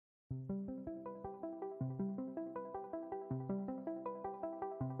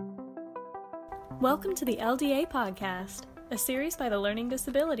Welcome to the LDA Podcast, a series by the Learning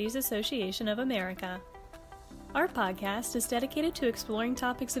Disabilities Association of America. Our podcast is dedicated to exploring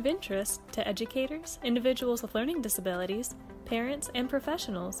topics of interest to educators, individuals with learning disabilities, parents, and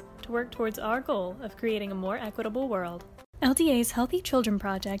professionals to work towards our goal of creating a more equitable world. LDA's Healthy Children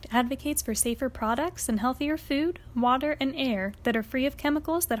Project advocates for safer products and healthier food, water, and air that are free of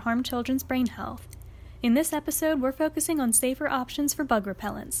chemicals that harm children's brain health. In this episode, we're focusing on safer options for bug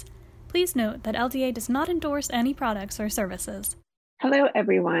repellents. Please note that LDA does not endorse any products or services. Hello,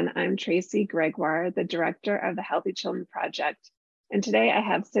 everyone. I'm Tracy Gregoire, the director of the Healthy Children Project. And today I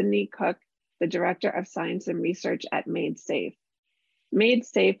have Sydney Cook, the director of science and research at Made Safe. Made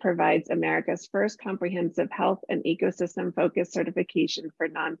Safe provides America's first comprehensive health and ecosystem-focused certification for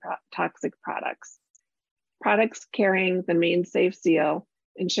non-toxic products. Products carrying the Made Safe seal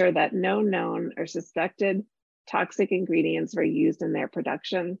ensure that no known or suspected toxic ingredients were used in their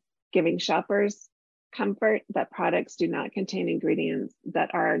production, giving shoppers comfort that products do not contain ingredients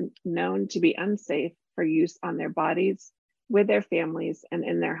that are known to be unsafe for use on their bodies, with their families, and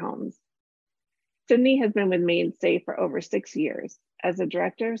in their homes. Sydney has been with Made Safe for over 6 years. As a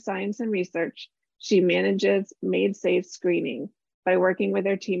director of science and research, she manages Made Safe screening by working with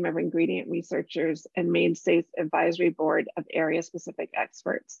their team of ingredient researchers and Made Safe's advisory board of area-specific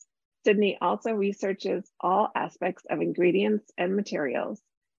experts. Sydney also researches all aspects of ingredients and materials,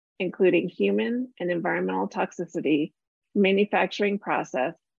 including human and environmental toxicity, manufacturing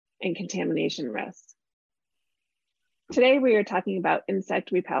process, and contamination risks. Today, we are talking about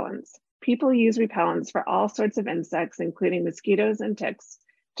insect repellents. People use repellents for all sorts of insects, including mosquitoes and ticks,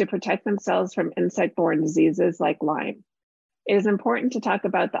 to protect themselves from insect-borne diseases like Lyme. It is important to talk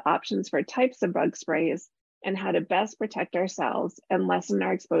about the options for types of bug sprays and how to best protect ourselves and lessen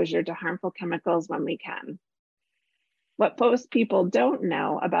our exposure to harmful chemicals when we can. What most people don't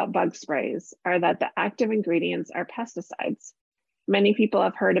know about bug sprays are that the active ingredients are pesticides. Many people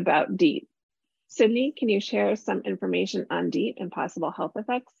have heard about DEET. Sydney, can you share some information on DEET and possible health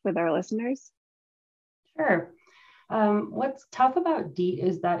effects with our listeners? Sure. What's tough about DEET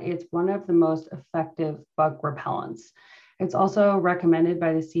is that it's one of the most effective bug repellents. It's also recommended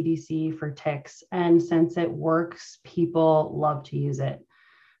by the CDC for ticks, and since it works, people love to use it.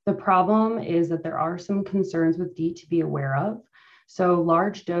 The problem is that there are some concerns with DEET to be aware of. So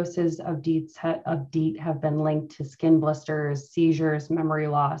large doses of DEET have been linked to skin blisters, seizures, memory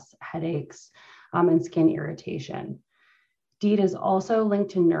loss, headaches, and skin irritation. DEET is also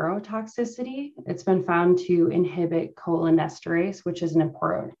linked to neurotoxicity. It's been found to inhibit cholinesterase, which is an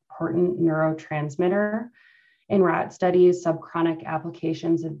important neurotransmitter. In rat studies, subchronic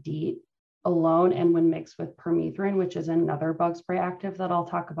applications of DEET alone and when mixed with permethrin, which is another bug spray active that I'll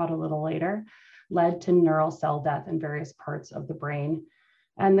talk about a little later, led to neural cell death in various parts of the brain.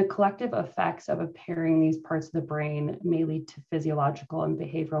 And the collective effects of impairing these parts of the brain may lead to physiological and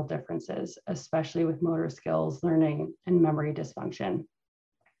behavioral differences, especially with motor skills, learning, and memory dysfunction.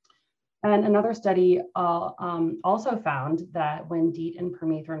 And another study also found that when DEET and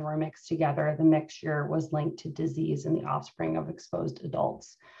permethrin were mixed together, the mixture was linked to disease in the offspring of exposed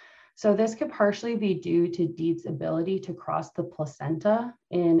adults. So this could partially be due to DEET's ability to cross the placenta.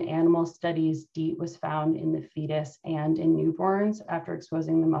 In animal studies, DEET was found in the fetus and in newborns after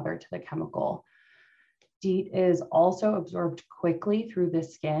exposing the mother to the chemical. DEET is also absorbed quickly through the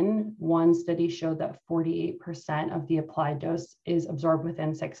skin. One study showed that 48% of the applied dose is absorbed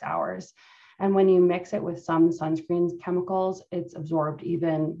within 6 hours. And when you mix it with some sunscreen chemicals, it's absorbed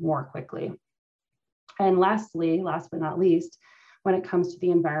even more quickly. And lastly, last but not least, when it comes to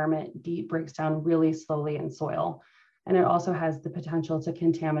the environment, DEET breaks down really slowly in soil, and it also has the potential to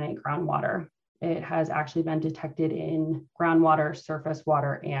contaminate groundwater. It has actually been detected in groundwater, surface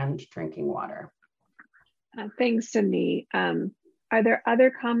water, and drinking water. Thanks, Sydney. Are there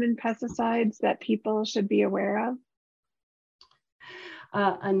other common pesticides that people should be aware of?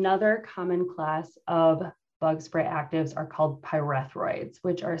 Another common class of bug spray actives are called pyrethroids,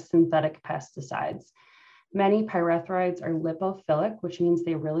 which are synthetic pesticides. Many pyrethroids are lipophilic, which means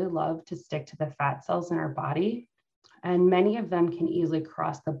they really love to stick to the fat cells in our body. And many of them can easily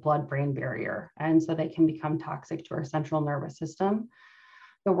cross the blood-brain barrier. And so they can become toxic to our central nervous system.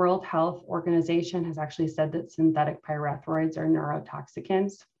 The World Health Organization has actually said that synthetic pyrethroids are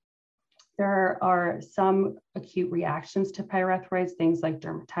neurotoxicants. There are some acute reactions to pyrethroids, things like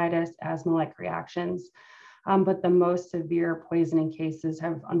dermatitis, asthma-like reactions. But the most severe poisoning cases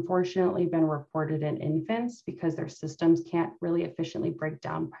have unfortunately been reported in infants because their systems can't really efficiently break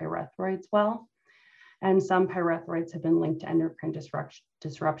down pyrethroids well. And some pyrethroids have been linked to endocrine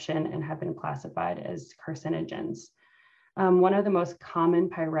disruption and have been classified as carcinogens. One of the most common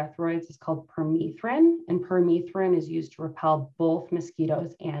pyrethroids is called permethrin, and permethrin is used to repel both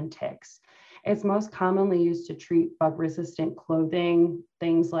mosquitoes and ticks. It's most commonly used to treat bug-resistant clothing,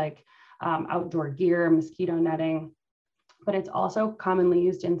 things like outdoor gear, mosquito netting, but it's also commonly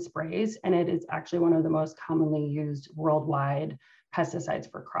used in sprays, and it is actually one of the most commonly used worldwide pesticides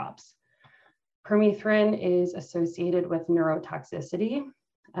for crops. Permethrin is associated with neurotoxicity.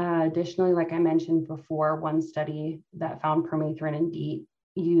 Additionally, like I mentioned before, one study that found permethrin and DEET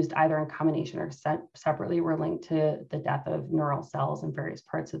used either in combination or separately were linked to the death of neural cells in various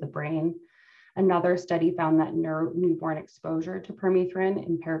parts of the brain. Another study found that newborn exposure to permethrin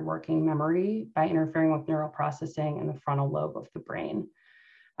impaired working memory by interfering with neural processing in the frontal lobe of the brain.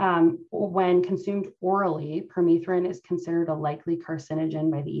 When consumed orally, permethrin is considered a likely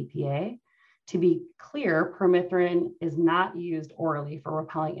carcinogen by the EPA. To be clear, permethrin is not used orally for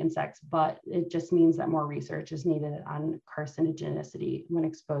repelling insects, but it just means that more research is needed on carcinogenicity when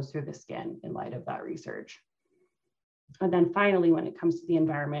exposed through the skin in light of that research. And then finally, when it comes to the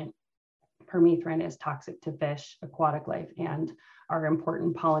environment, permethrin is toxic to fish, aquatic life, and our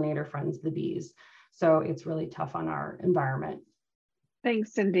important pollinator friends, the bees. So it's really tough on our environment.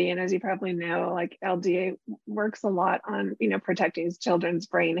 Thanks, Cindy. And as you probably know, like LDA works a lot on, protecting children's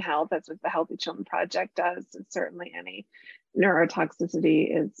brain health. That's what the Healthy Children Project does. And certainly any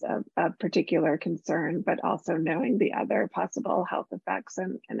neurotoxicity is a particular concern, but also knowing the other possible health effects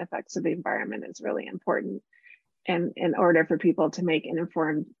and effects of the environment is really important. And in order for people to make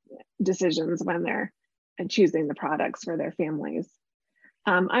informed decisions when they're choosing the products for their families.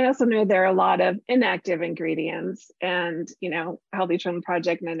 I also know there are a lot of inactive ingredients, and Healthy Children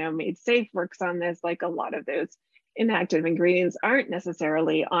Project, and I know Made Safe works on this. Like a lot of those inactive ingredients aren't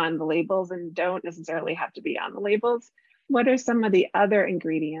necessarily on the labels and don't necessarily have to be on the labels. What are some of the other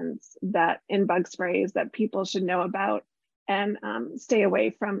ingredients that in bug sprays that people should know about and stay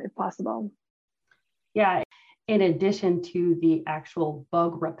away from if possible? Yeah. In addition to the actual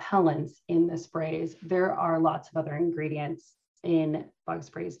bug repellents in the sprays, there are lots of other ingredients in bug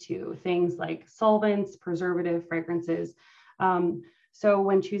sprays too. Things like solvents, preservative, fragrances. So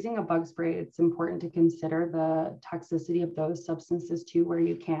when choosing a bug spray, it's important to consider the toxicity of those substances too, where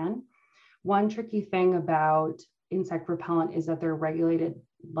you can. One tricky thing about insect repellent is that they're regulated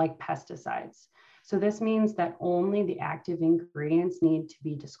like pesticides. So this means that only the active ingredients need to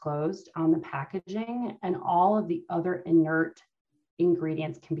be disclosed on the packaging, and all of the other inert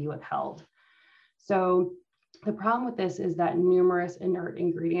ingredients can be withheld. So the problem with this is that numerous inert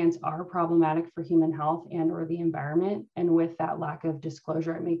ingredients are problematic for human health and or the environment. And with that lack of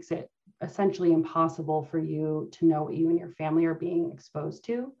disclosure, it makes it essentially impossible for you to know what you and your family are being exposed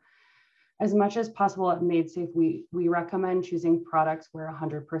to. As much as possible at Made Safe, we recommend choosing products where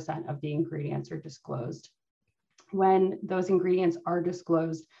 100% of the ingredients are disclosed. When those ingredients are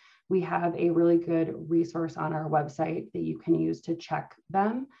disclosed, we have a really good resource on our website that you can use to check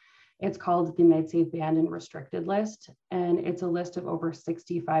them. It's called the Made Safe Banned and Restricted List, and it's a list of over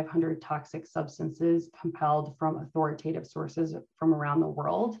 6,500 toxic substances compiled from authoritative sources from around the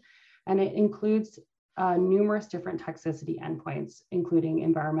world. And it includes numerous different toxicity endpoints, including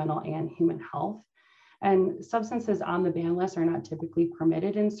environmental and human health. And substances on the ban list are not typically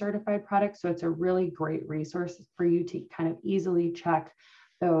permitted in certified products, so it's a really great resource for you to kind of easily check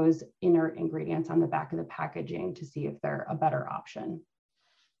those inert ingredients on the back of the packaging to see if they're a better option.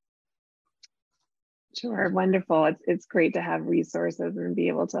 Sure, wonderful. It's great to have resources and be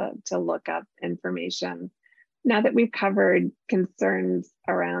able to look up information. Now that we've covered concerns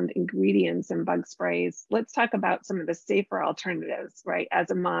around ingredients in bug sprays, let's talk about some of the safer alternatives, right? As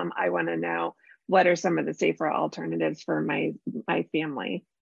a mom, I want to know what are some of the safer alternatives for my family.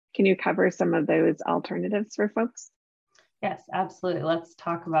 Can you cover some of those alternatives for folks? Yes, absolutely. Let's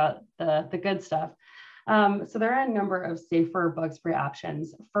talk about the good stuff. So there are a number of safer bug spray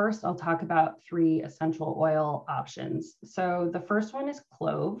options. First, I'll talk about 3 essential oil options. So the first one is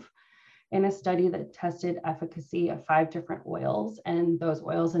clove. In a study that tested efficacy of 5 different oils, and those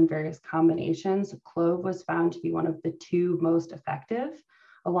oils in various combinations, clove was found to be one of the 2 most effective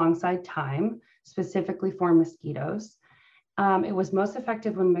alongside thyme, specifically for mosquitoes. It was most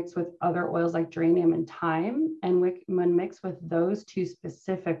effective when mixed with other oils like geranium and thyme, and when mixed with those 2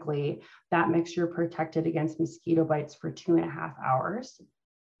 specifically, that mixture protected against mosquito bites for 2.5 hours.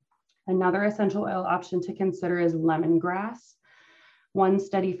 Another essential oil option to consider is lemongrass. One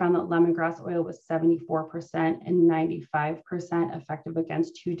study found that lemongrass oil was 74% and 95% effective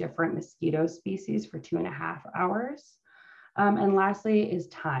against 2 different mosquito species for 2.5 hours. And lastly is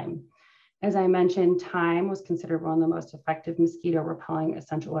thyme. As I mentioned, thyme was considered one of the most effective mosquito repelling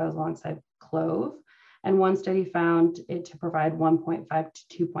essential oils alongside clove. And one study found it to provide 1.5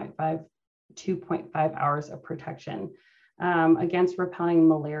 to 2.5 hours of protection. Against repelling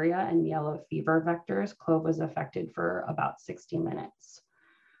malaria and yellow fever vectors, clove was effective for about 60 minutes.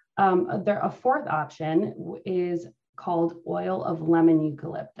 A fourth option is called oil of lemon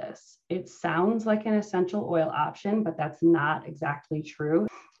eucalyptus. It sounds like an essential oil option, but that's not exactly true.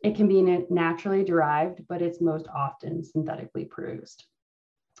 It can be naturally derived, but it's most often synthetically produced.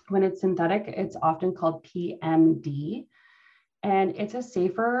 When it's synthetic, it's often called PMD, and it's a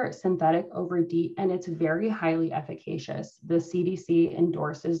safer synthetic over DEET, and it's very highly efficacious. The CDC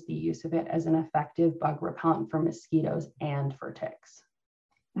endorses the use of it as an effective bug repellent for mosquitoes and for ticks.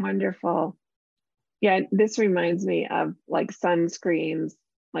 Wonderful. Yeah, this reminds me of like sunscreens.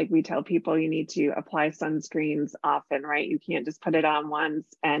 Like we tell people you need to apply sunscreens often, right? You can't just put it on once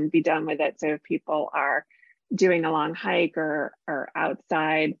and be done with it. So if people are doing a long hike or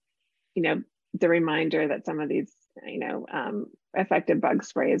outside, the reminder that some of these, effective bug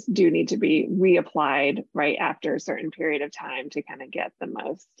sprays do need to be reapplied right after a certain period of time to kind of get the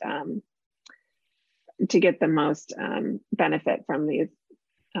most benefit from these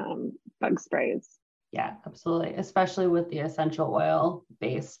bug sprays. Yeah, absolutely. Especially with the essential oil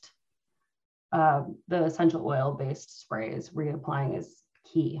based sprays, reapplying is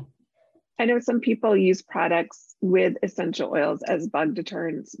key. I know some people use products with essential oils as bug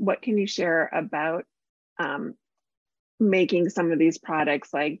deterrents. What can you share about making some of these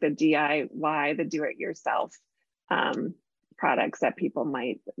products, like the DIY, the do-it-yourself products that people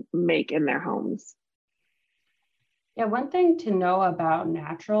might make in their homes? Yeah, one thing to know about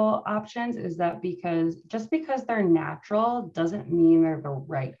natural options is that just because they're natural doesn't mean they're the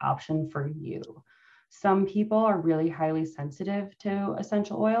right option for you. Some people are really highly sensitive to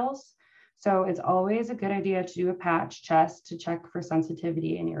essential oils. So it's always a good idea to do a patch test to check for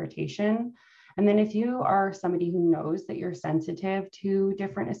sensitivity and irritation. And then if you are somebody who knows that you're sensitive to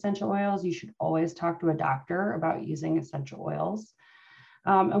different essential oils, you should always talk to a doctor about using essential oils.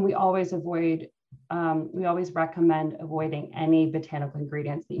 And we always recommend avoiding any botanical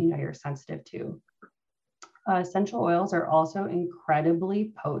ingredients that you know you're sensitive to. Essential oils are also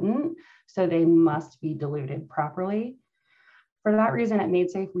incredibly potent, so they must be diluted properly. For that reason, at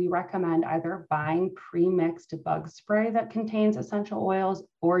MadeSafe, we recommend either buying pre-mixed bug spray that contains essential oils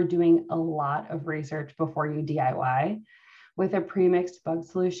or doing a lot of research before you DIY. With a pre-mixed bug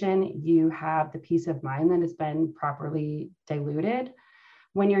solution, you have the peace of mind that it's been properly diluted.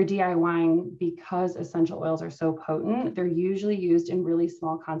 When you're DIYing, because essential oils are so potent, they're usually used in really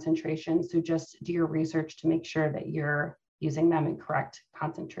small concentrations. So just do your research to make sure that you're using them in correct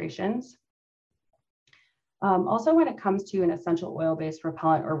concentrations. Also, when it comes to an essential oil-based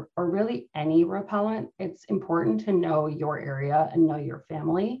repellent or really any repellent, it's important to know your area and know your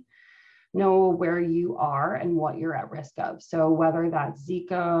family. Know where you are and what you're at risk of. So whether that's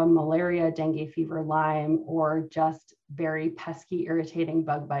Zika, malaria, dengue fever, Lyme, or just very pesky, irritating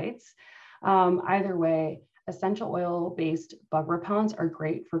bug bites, either way, essential oil-based bug repellents are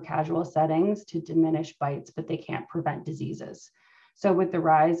great for casual settings to diminish bites, but they can't prevent diseases. So with the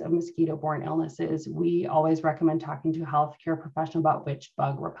rise of mosquito-borne illnesses, we always recommend talking to a healthcare professional about which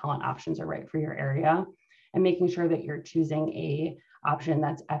bug repellent options are right for your area and making sure that you're choosing a option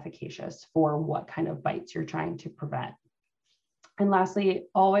that's efficacious for what kind of bites you're trying to prevent. And lastly,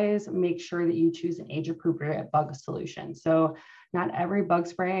 always make sure that you choose an age-appropriate bug solution. So not every bug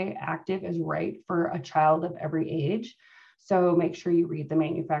spray active is right for a child of every age. So make sure you read the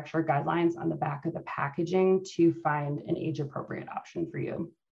manufacturer guidelines on the back of the packaging to find an age-appropriate option for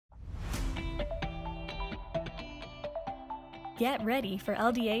you. Get ready for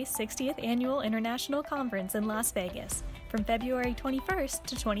LDA's 60th Annual International Conference in Las Vegas from February 21st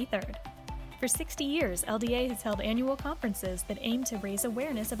to 23rd. For 60 years, LDA has held annual conferences that aim to raise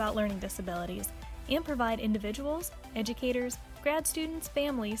awareness about learning disabilities and provide individuals, educators, grad students,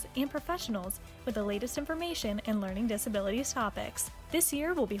 families, and professionals with the latest information and learning disabilities topics. This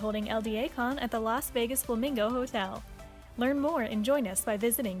year, we'll be holding LDACon at the Las Vegas Flamingo Hotel. Learn more and join us by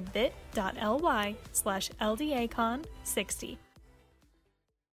visiting bit.ly/LDACon60.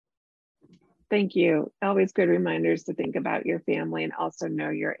 Thank you. Always good reminders to think about your family and also know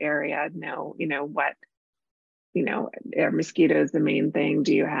your area, are mosquitoes the main thing?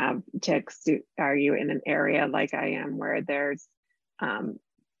 Do you have ticks? Are you in an area like I am where there's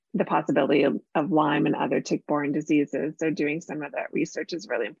the possibility of Lyme and other tick-borne diseases? So doing some of that research is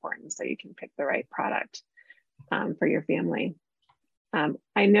really important so you can pick the right product for your family.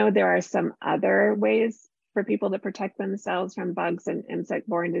 I know there are some other ways for people to protect themselves from bugs and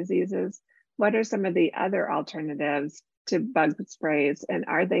insect-borne diseases. What are some of the other alternatives to bug sprays, and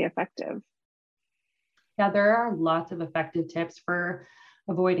are they effective? Yeah, there are lots of effective tips for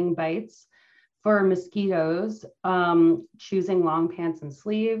avoiding bites. For mosquitoes, choosing long pants and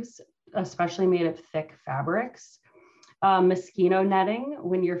sleeves, especially made of thick fabrics. Mosquito netting,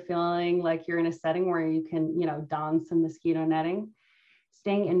 when you're feeling like you're in a setting where you can, don some mosquito netting.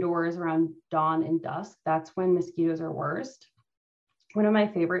 Staying indoors around dawn and dusk, that's when mosquitoes are worst. One of my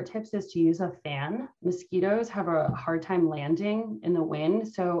favorite tips is to use a fan. Mosquitoes have a hard time landing in the wind,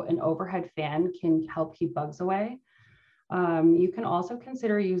 so an overhead fan can help keep bugs away. You can also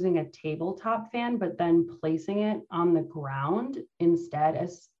consider using a tabletop fan, but then placing it on the ground instead,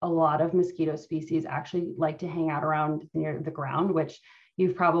 as a lot of mosquito species actually like to hang out around near the ground, which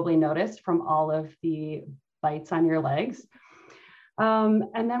you've probably noticed from all of the bites on your legs.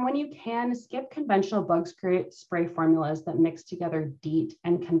 And then when you can, skip conventional bug spray formulas that mix together DEET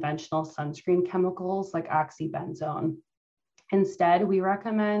and conventional sunscreen chemicals like oxybenzone. Instead, we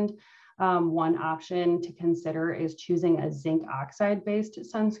recommend one option to consider is choosing a zinc oxide-based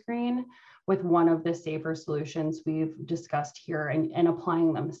sunscreen with one of the safer solutions we've discussed here and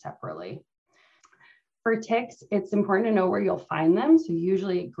applying them separately. For ticks, it's important to know where you'll find them. So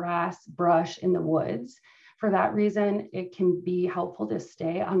usually grass, brush, in the woods. For that reason, it can be helpful to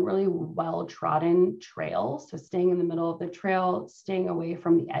stay on really well-trodden trails. So staying in the middle of the trail, staying away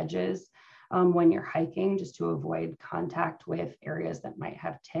from the edges when you're hiking, just to avoid contact with areas that might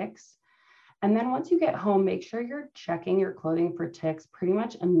have ticks. And then once you get home, make sure you're checking your clothing for ticks pretty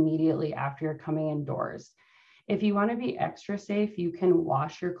much immediately after you're coming indoors. If you want to be extra safe, you can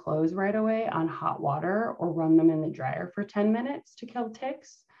wash your clothes right away on hot water or run them in the dryer for 10 minutes to kill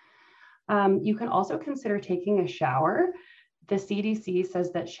ticks. You can also consider taking a shower. The CDC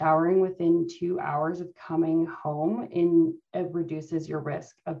says that showering within 2 hours of coming home it reduces your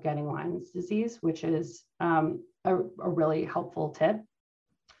risk of getting Lyme's disease, which is a really helpful tip.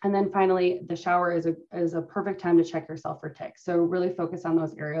 And then finally, the shower is a perfect time to check yourself for ticks. So really focus on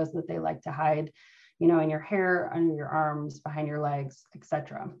those areas that they like to hide, in your hair, under your arms, behind your legs,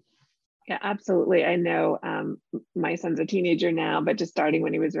 etc. Yeah, absolutely. I know my son's a teenager now, but just starting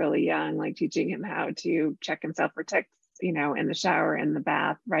when he was really young, like teaching him how to check himself for ticks, in the shower, in the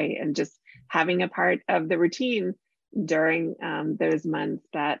bath, right? And just having a part of the routine during those months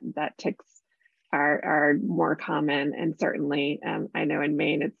that ticks are more common. And certainly I know in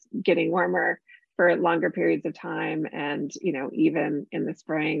Maine, it's getting warmer for longer periods of time. And, even in the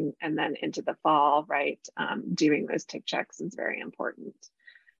spring and then into the fall, right? Doing those tick checks is very important.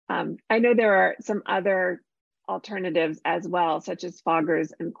 I know there are some other alternatives as well, such as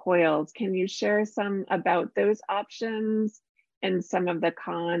foggers and coils. Can you share some about those options and some of the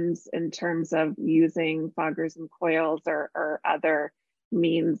cons in terms of using foggers and coils or other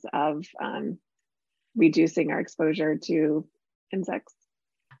means of reducing our exposure to insects?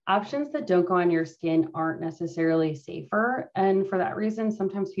 Options that don't go on your skin aren't necessarily safer. And for that reason,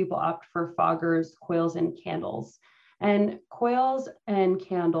 sometimes people opt for foggers, coils, and candles. And coils and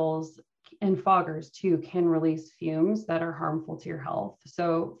candles and foggers too can release fumes that are harmful to your health.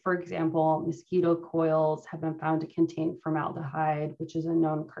 So for example, mosquito coils have been found to contain formaldehyde, which is a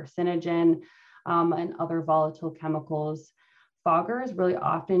known carcinogen, and other volatile chemicals. Foggers really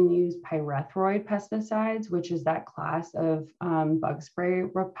often use pyrethroid pesticides, which is that class of bug spray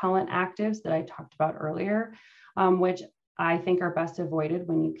repellent actives that I talked about earlier, which I think are best avoided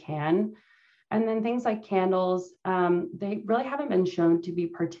when you can. And then things like candles, they really haven't been shown to be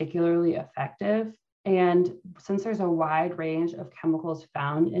particularly effective. And since there's a wide range of chemicals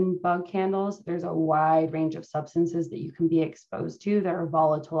found in bug candles, there's a wide range of substances that you can be exposed to that are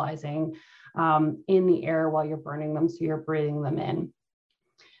volatilizing in the air while you're burning them, so you're breathing them in.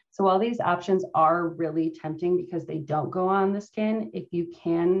 So while these options are really tempting because they don't go on the skin, if you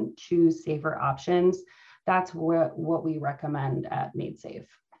can choose safer options, that's what we recommend at Made Safe.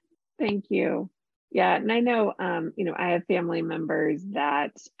 Thank you. Yeah, and I know, I have family members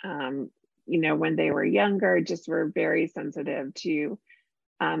that, when they were younger, just were very sensitive to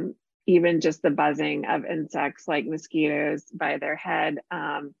even just the buzzing of insects like mosquitoes by their head,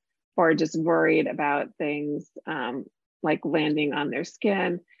 or just worried about things like landing on their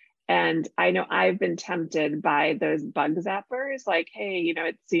skin. And I know I've been tempted by those bug zappers, like, hey,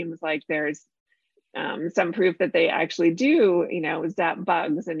 it seems like there's some proof that they actually do, zap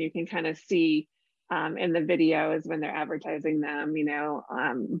bugs, and you can kind of see in the videos when they're advertising them,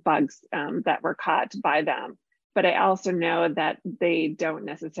 bugs that were caught by them. But I also know that they don't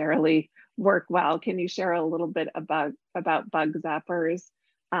necessarily work well. Can you share a little bit about bug zappers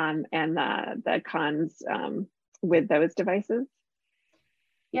and the cons with those devices?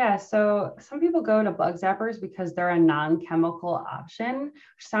 Yeah, so some people go to bug zappers because they're a non-chemical option,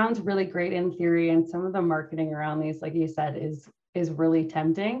 which sounds really great in theory, and some of the marketing around these, like you said, is really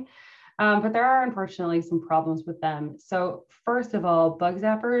tempting. But there are unfortunately some problems with them. So first of all, bug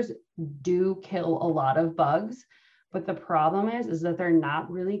zappers do kill a lot of bugs, but the problem is that they're not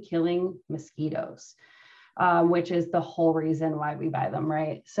really killing mosquitoes. Which is the whole reason why we buy them,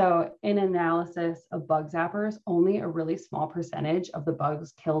 right? So in analysis of bug zappers, only a really small percentage of the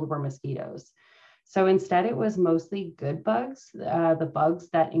bugs killed were mosquitoes. So instead, it was mostly good bugs, the bugs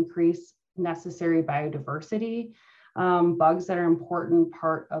that increase necessary biodiversity, bugs that are an important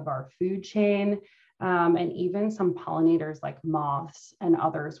part of our food chain, and even some pollinators like moths and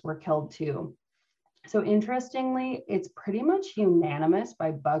others were killed too. So interestingly, it's pretty much unanimous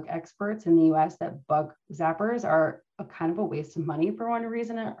by bug experts in the US that bug zappers are a kind of a waste of money for one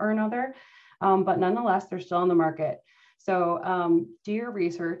reason or another. But nonetheless, they're still on the market. So do your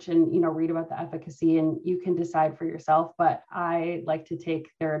research and read about the efficacy, and you can decide for yourself. But I like to take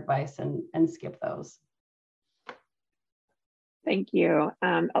their advice and skip those. Thank you.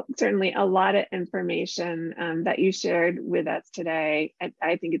 Certainly a lot of information that you shared with us today.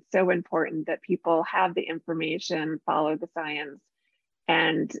 I think it's so important that people have the information, follow the science,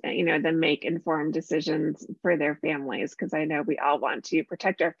 and then make informed decisions for their families, because I know we all want to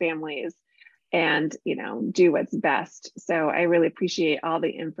protect our families and do what's best. So I really appreciate all the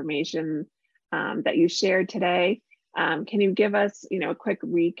information that you shared today. Can you give us a quick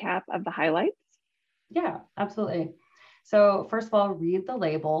recap of the highlights? Yeah, absolutely. So first of all, read the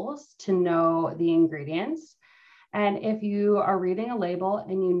labels to know the ingredients. And if you are reading a label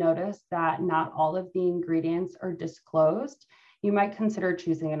and you notice that not all of the ingredients are disclosed, you might consider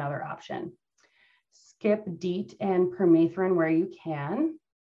choosing another option. Skip DEET and permethrin where you can.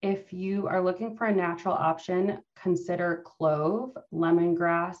 If you are looking for a natural option, consider clove,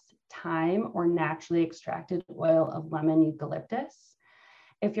 lemongrass, thyme, or naturally extracted oil of lemon eucalyptus.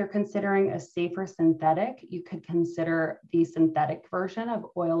 If you're considering a safer synthetic, you could consider the synthetic version of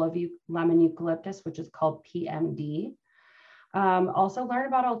oil of lemon eucalyptus, which is called PMD. Also learn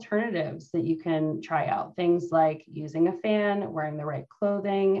about alternatives that you can try out. Things like using a fan, wearing the right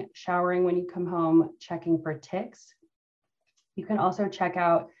clothing, showering when you come home, checking for ticks. You can also check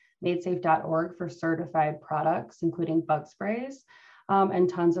out madesafe.org for certified products, including bug sprays, and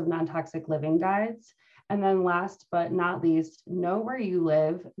tons of non-toxic living guides. And then last but not least, know where you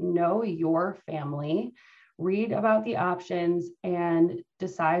live, know your family, read about the options, and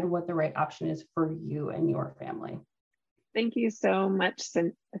decide what the right option is for you and your family. Thank you so much,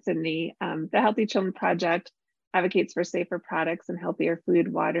 Sydney. The Healthy Children Project advocates for safer products and healthier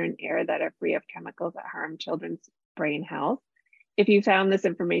food, water, and air that are free of chemicals that harm children's brain health. If you found this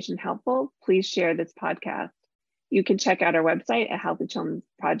information helpful, please share this podcast. You can check out our website at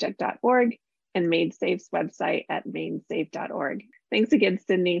healthychildrenproject.org and MadeSafe's website at madesafe.org. Thanks again,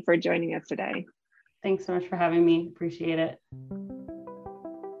 Sydney, for joining us today. Thanks so much for having me. Appreciate it.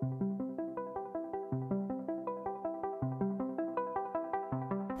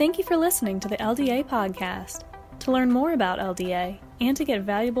 Thank you for listening to the LDA podcast. To learn more about LDA and to get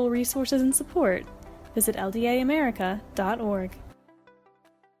valuable resources and support, visit ldaamerica.org.